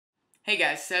Hey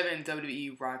guys, 7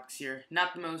 WWE Rocks here.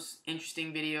 Not the most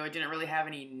interesting video. I didn't really have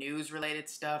any news related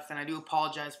stuff, and I do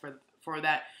apologize for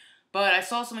that. But I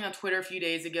saw something on Twitter a few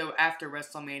days ago after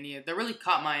WrestleMania that really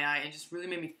caught my eye and just really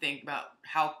made me think about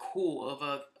how cool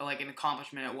of an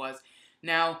accomplishment it was.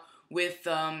 Now, with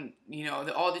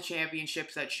all the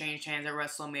championships that changed hands at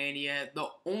WrestleMania, the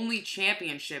only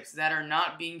championships that are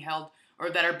not being held or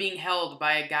that are being held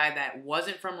by a guy that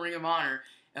wasn't from Ring of Honor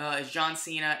is John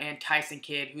Cena and Tyson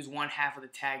Kidd, who's won half of the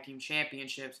tag team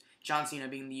championships. John Cena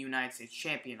being the United States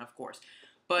champion, of course.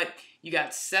 But you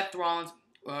got Seth Rollins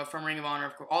from Ring of Honor,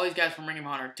 of course. All these guys from Ring of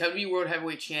Honor. WWE World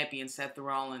Heavyweight Champion Seth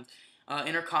Rollins,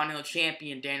 Intercontinental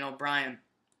Champion Daniel Bryan,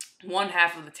 one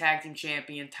half of the tag team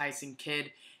champion Tyson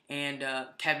Kidd, and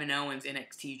Kevin Owens,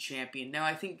 NXT champion. Now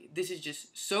I think this is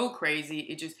just so crazy.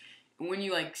 It just, when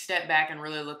you step back and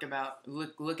really look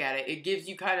at it,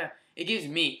 it gives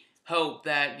me hope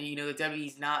that the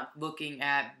WWE's not looking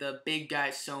at the big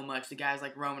guys so much, the guys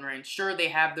like Roman Reigns. Sure, they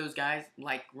have those guys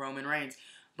like Roman Reigns,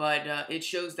 but it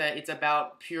shows that it's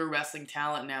about pure wrestling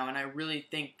talent now, and I really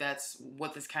think that's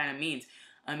what this kind of means.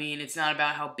 I mean, it's not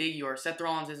about how big you are. Seth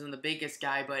Rollins isn't the biggest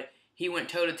guy, but he went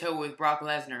toe-to-toe with Brock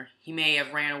Lesnar. He may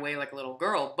have ran away like a little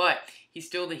girl, but he's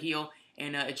still the heel,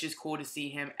 and it's just cool to see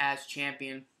him as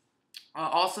champion.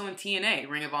 Also in TNA,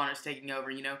 Ring of Honor is taking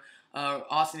over,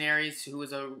 Austin Aries, who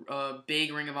was a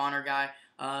big Ring of Honor guy,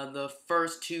 the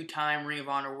first two-time Ring of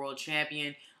Honor World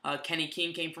Champion. Kenny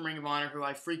King came from Ring of Honor, who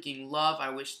I freaking love.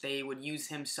 I wish they would use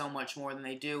him so much more than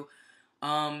they do.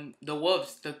 The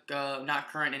Wolves, not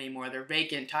current anymore. They're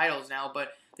vacant titles now, but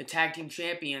the tag team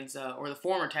champions, or the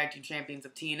former tag team champions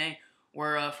of TNA,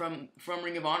 were from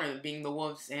Ring of Honor, being the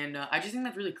Wolves. And I just think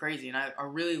that's really crazy, and I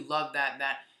really love that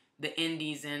the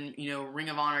Indies and Ring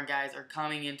of Honor guys are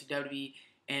coming into WWE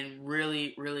and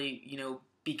really,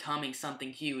 becoming something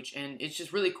huge. And it's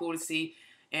just really cool to see.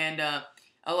 And a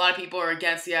lot of people are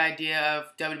against the idea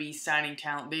of WWE signing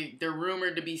talent. They're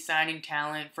rumored to be signing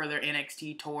talent for their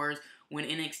NXT tours. When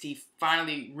NXT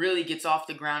finally really gets off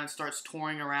the ground and starts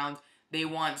touring around, they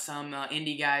want some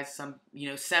indie guys, some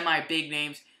semi-big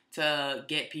names to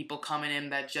get people coming in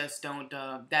that just don't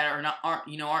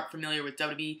aren't familiar with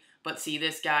WWE, but see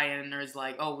this guy and there's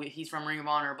like, oh, he's from Ring of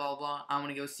Honor, blah blah. I want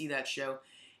to go see that show.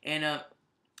 And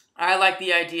I like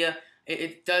the idea.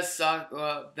 It does suck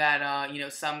that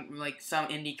some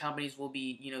indie companies will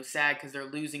be sad because they're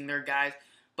losing their guys,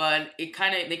 but they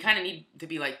kind of need to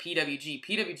be like PWG.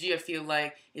 PWG, I feel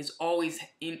like, is always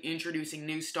introducing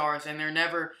new stars, and they're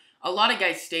never. A lot of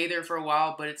guys stay there for a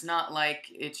while, but it's not like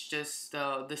it's just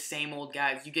the same old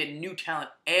guys. You get new talent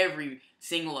every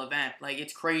single event. Like,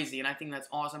 it's crazy, and I think that's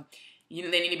awesome. They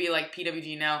need to be like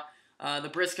PWG now. The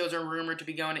Briscoes are rumored to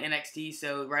be going to NXT,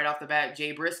 so right off the bat,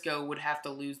 Jay Briscoe would have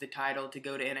to lose the title to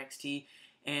go to NXT.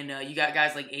 And you got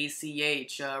guys like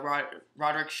ACH,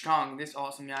 Roderick Strong, this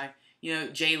awesome guy.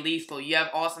 Jay Lethal. You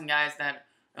have awesome guys that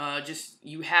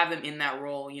you have them in that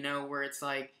role, where it's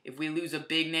like, if we lose a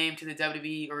big name to the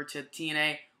WWE or to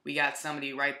TNA, we got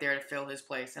somebody right there to fill his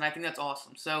place. And I think that's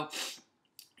awesome. So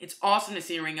it's awesome to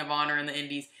see Ring of Honor and the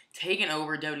Indies taking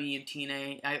over WWE and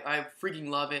TNA. I freaking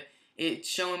love it. It's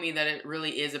showing me that it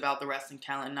really is about the wrestling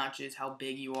talent, not just how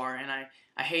big you are. And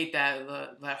I hate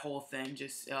that whole thing.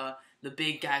 Just the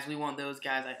big guys, we want those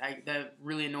guys. That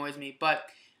really annoys me. But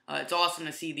it's awesome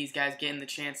to see these guys getting the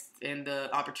chance and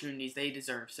the opportunities they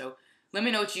deserve. So let me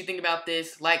know what you think about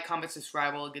this. Like, comment,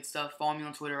 subscribe, all the good stuff. Follow me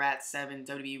on Twitter at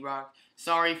 7WWERock.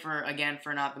 Sorry for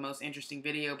not the most interesting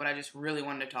video, but I just really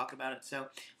wanted to talk about it. So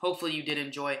hopefully you did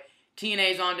enjoy.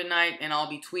 TNA's on tonight, and I'll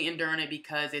be tweeting during it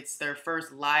because it's their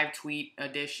first live tweet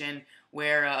edition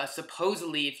where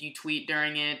supposedly if you tweet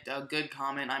during it, a good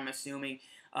comment, I'm assuming,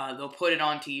 they'll put it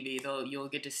on TV. You'll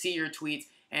get to see your tweets.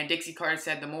 And Dixie Carter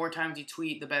said the more times you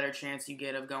tweet, the better chance you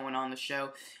get of going on the show.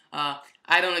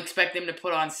 I don't expect them to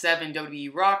put on 7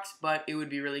 WWE Rocks, but it would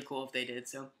be really cool if they did.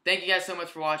 So thank you guys so much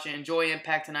for watching. Enjoy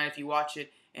Impact tonight if you watch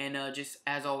it. And just,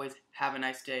 as always, have a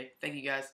nice day. Thank you guys.